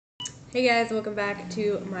Hey guys, welcome back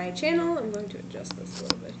to my channel. I'm going to adjust this a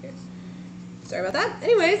little bit here. Sorry about that.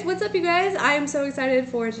 Anyways, what's up you guys? I am so excited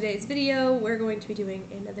for today's video. We're going to be doing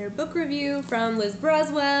another book review from Liz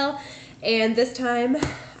Braswell, and this time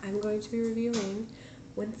I'm going to be reviewing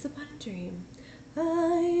Once Upon a Dream.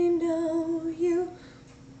 I know you.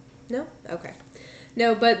 No? Okay.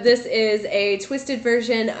 No, but this is a twisted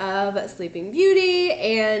version of Sleeping Beauty,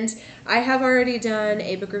 and I have already done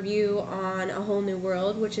a book review on A Whole New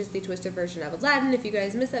World, which is the twisted version of Aladdin. If you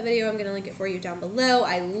guys missed that video, I'm going to link it for you down below.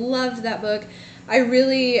 I loved that book. I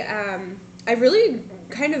really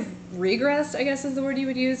kind of regressed, I guess is the word you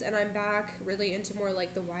would use, and I'm back really into more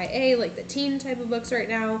like the YA, like the teen type of books right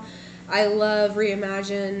now. I love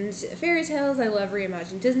reimagined fairy tales, I love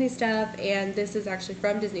reimagined Disney stuff, and this is actually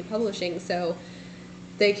from Disney Publishing, so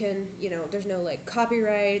they can, you know, there's no like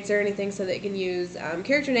copyrights or anything, so they can use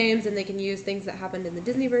character names and they can use things that happened in the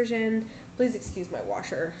Disney version. Please excuse my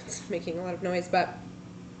washer, it's making a lot of noise, but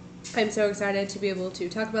I'm so excited to be able to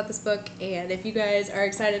talk about this book, and if you guys are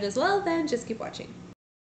excited as well, then just keep watching.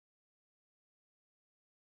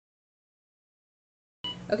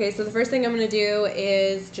 Okay, so the first thing I'm going to do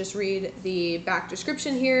is just read the back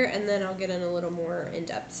description here, and then I'll get in a little more in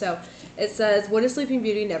depth. So it says, what if Sleeping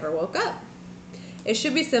Beauty never woke up? It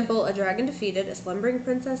should be simple: a dragon defeated, a slumbering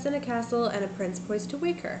princess in a castle, and a prince poised to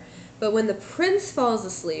wake her. But when the prince falls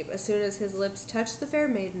asleep, as soon as his lips touch the fair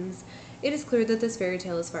maidens, it is clear that this fairy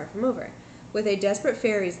tale is far from over. With a desperate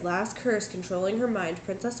fairy's last curse controlling her mind,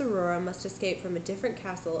 Princess Aurora must escape from a different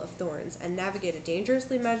castle of thorns and navigate a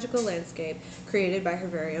dangerously magical landscape created by her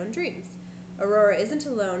very own dreams. Aurora isn't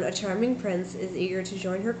alone. A charming prince is eager to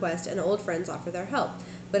join her quest, and old friends offer their help.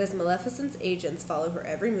 But as Maleficent's agents follow her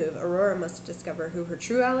every move, Aurora must discover who her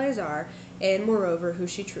true allies are, and moreover, who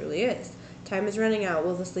she truly is. Time is running out.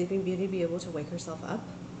 Will the Sleeping Beauty be able to wake herself up?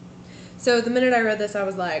 So the minute I read this, I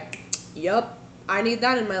was like, yup, I need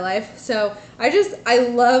that in my life. So I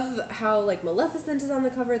love how like Maleficent is on the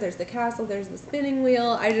cover. There's the castle, there's the spinning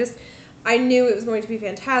wheel. I knew it was going to be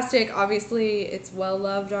fantastic. Obviously, it's well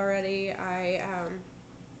loved already.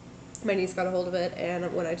 My niece got a hold of it,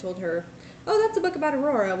 and when I told her, oh, that's a book about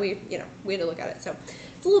Aurora, we had to look at it. So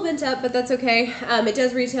it's a little bent up, but that's okay. It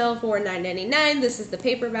does retail for $9.99. This is the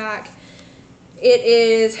paperback. It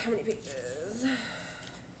is, how many pages?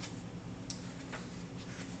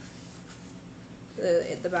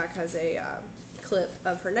 The back has a clip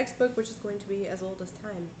of her next book, which is going to be As Old as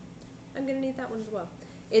Time. I'm going to need that one as well.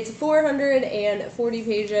 It's 440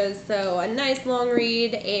 pages, so a nice long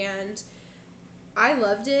read, and I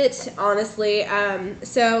loved it, honestly.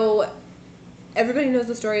 So everybody knows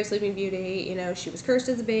the story of Sleeping Beauty. You know, she was cursed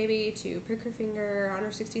as a baby to prick her finger on her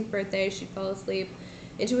 16th birthday. She'd fall asleep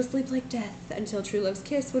into a sleep like death until true love's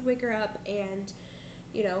kiss would wake her up. And,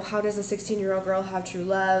 you know, how does a 16-year-old girl have true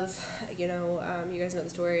love? You know, you guys know the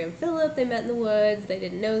story of Philip. They met in the woods. They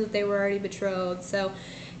didn't know that they were already betrothed. So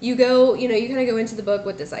you go, you know, you kind of go into the book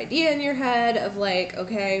with this idea in your head of like,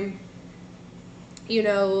 okay, you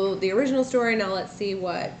know, the original story, now let's see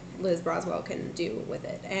what Liz Braswell can do with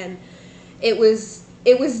it. And it was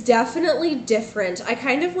definitely different. I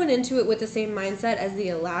kind of went into it with the same mindset as the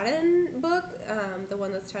Aladdin book, the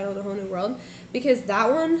one that's titled A Whole New World, because that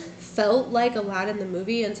one felt like Aladdin the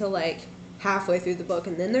movie until like halfway through the book,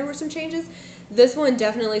 and then there were some changes. This one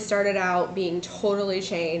definitely started out being totally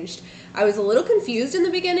changed. I was a little confused in the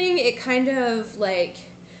beginning. It kind of like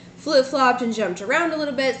flip-flopped and jumped around a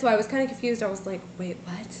little bit, so I was kind of confused. I was like, wait,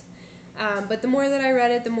 what? But the more that I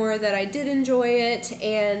read it, the more that I did enjoy it,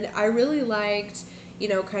 and I really liked, you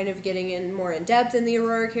know, kind of getting in more in depth in the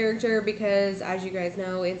Aurora character, because as you guys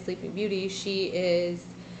know, in Sleeping Beauty, she is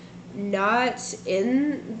not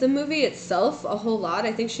in the movie itself a whole lot.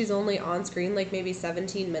 I think she's only on screen like maybe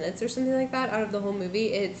 17 minutes or something like that out of the whole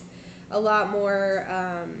movie. It's a lot more,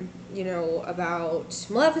 you know, about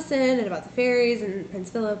Maleficent and about the fairies and Prince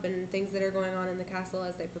Philip and things that are going on in the castle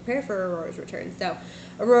as they prepare for Aurora's return. So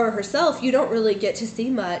Aurora herself, you don't really get to see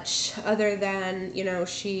much other than, you know,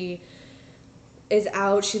 she is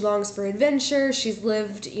out, she longs for adventure, she's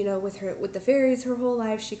lived, you know, with the fairies her whole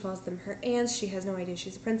life, she calls them her aunts, she has no idea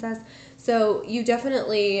she's a princess. So you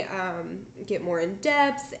definitely get more in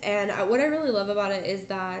depth, and what I really love about it is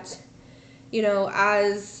that, you know,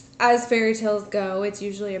 as fairy tales go, it's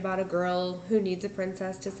usually about a girl who needs a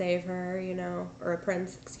princess to save her, you know, or a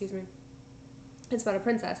prince, excuse me. It's about a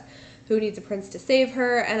princess who needs a prince to save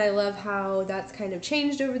her, and I love how that's kind of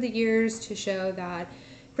changed over the years to show that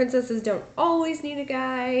princesses don't always need a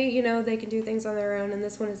guy, you know, they can do things on their own, and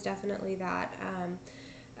this one is definitely that.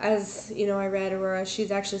 As, you know, I read Aurora,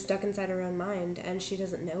 she's actually stuck inside her own mind, and she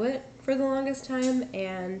doesn't know it for the longest time,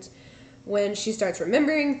 and when she starts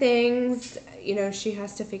remembering things, you know, she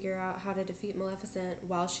has to figure out how to defeat Maleficent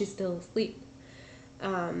while she's still asleep.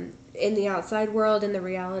 In the outside world, in the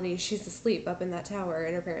reality, she's asleep up in that tower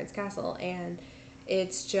in her parents' castle, and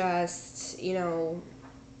it's just, you know,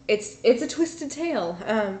 it's a twisted tale.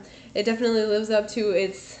 It definitely lives up to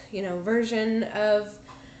its, you know, version of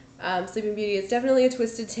Sleeping Beauty. It's definitely a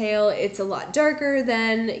twisted tale. It's a lot darker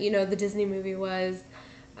than, you know, the Disney movie was,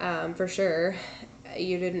 for sure.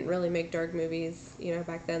 You didn't really make dark movies, you know,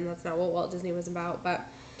 back then. That's not what Walt Disney was about. But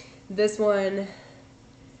this one,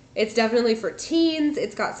 it's definitely for teens.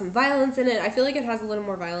 It's got some violence in it. I feel like it has a little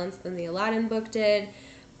more violence than the Aladdin book did,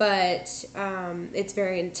 but it's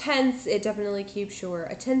very intense. It definitely keeps your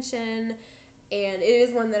attention, and it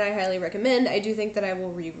is one that I highly recommend. I do think that I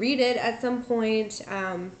will reread it at some point.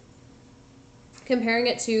 Comparing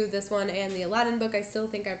it to this one and the Aladdin book, I still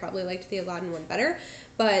think I probably liked the Aladdin one better,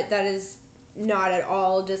 but that is not at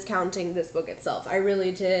all discounting this book itself. I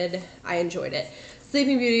really did. I enjoyed it.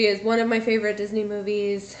 Sleeping Beauty is one of my favorite Disney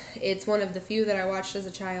movies. It's one of the few that I watched as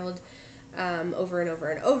a child over and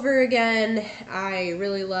over and over again. I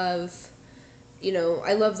really love, you know,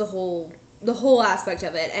 I love the whole aspect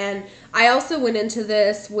of it. And I also went into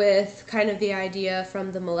this with kind of the idea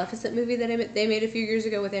from the Maleficent movie that they made a few years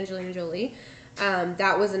ago with Angelina Jolie.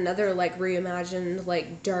 That was another like reimagined,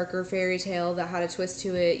 like darker fairy tale that had a twist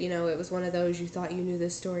to it. You know, it was one of those you thought you knew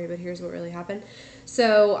this story, but here's what really happened.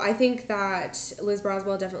 So I think that Liz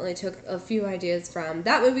Braswell definitely took a few ideas from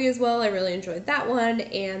that movie as well. I really enjoyed that one,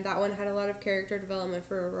 and that one had a lot of character development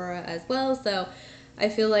for Aurora as well. So I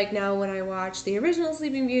feel like now when I watch the original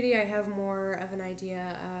Sleeping Beauty, I have more of an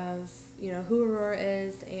idea of, you know, who Aurora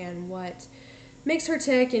is and what makes her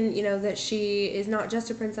tick, and, you know, that she is not just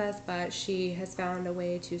a princess, but she has found a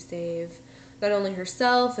way to save not only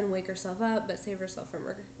herself and wake herself up, but save herself from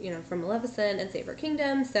her, you know, from Maleficent and save her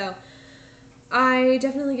kingdom. So I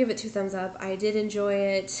definitely give it 2 thumbs up. I did enjoy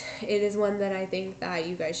it. It is one that I think that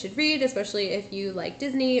you guys should read, especially if you like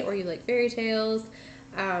Disney or you like fairy tales.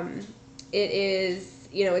 It is,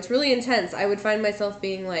 you know, it's really intense. I would find myself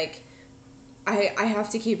being like, I have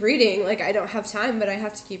to keep reading. Like, I don't have time, but I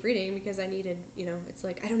have to keep reading because I needed, you know, it's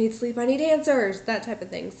like, I don't need sleep, I need answers, that type of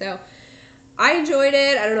thing. So I enjoyed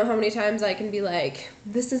it. I don't know how many times I can be like,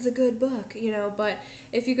 this is a good book, you know, but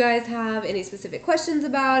if you guys have any specific questions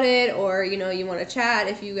about it, or, you know, you want to chat,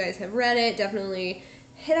 if you guys have read it, definitely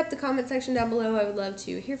hit up the comment section down below. I would love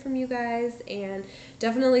to hear from you guys, and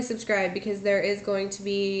definitely subscribe because there is going to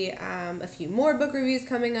be a few more book reviews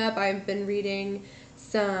coming up. I've been reading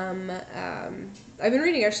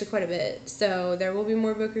actually quite a bit, so there will be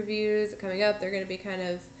more book reviews coming up. They're going to be kind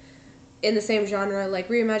of in the same genre, like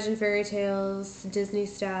reimagined fairy tales, Disney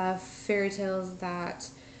stuff, fairy tales that,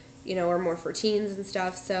 you know, are more for teens and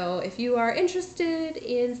stuff. So if you are interested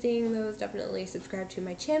in seeing those, definitely subscribe to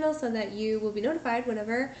my channel so that you will be notified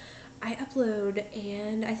whenever I upload.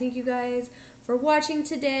 And I thank you guys for watching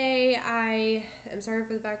today. I am sorry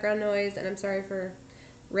for the background noise, and I'm sorry for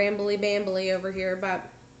rambly bambly over here, but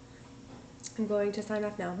I'm going to sign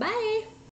off now. Bye!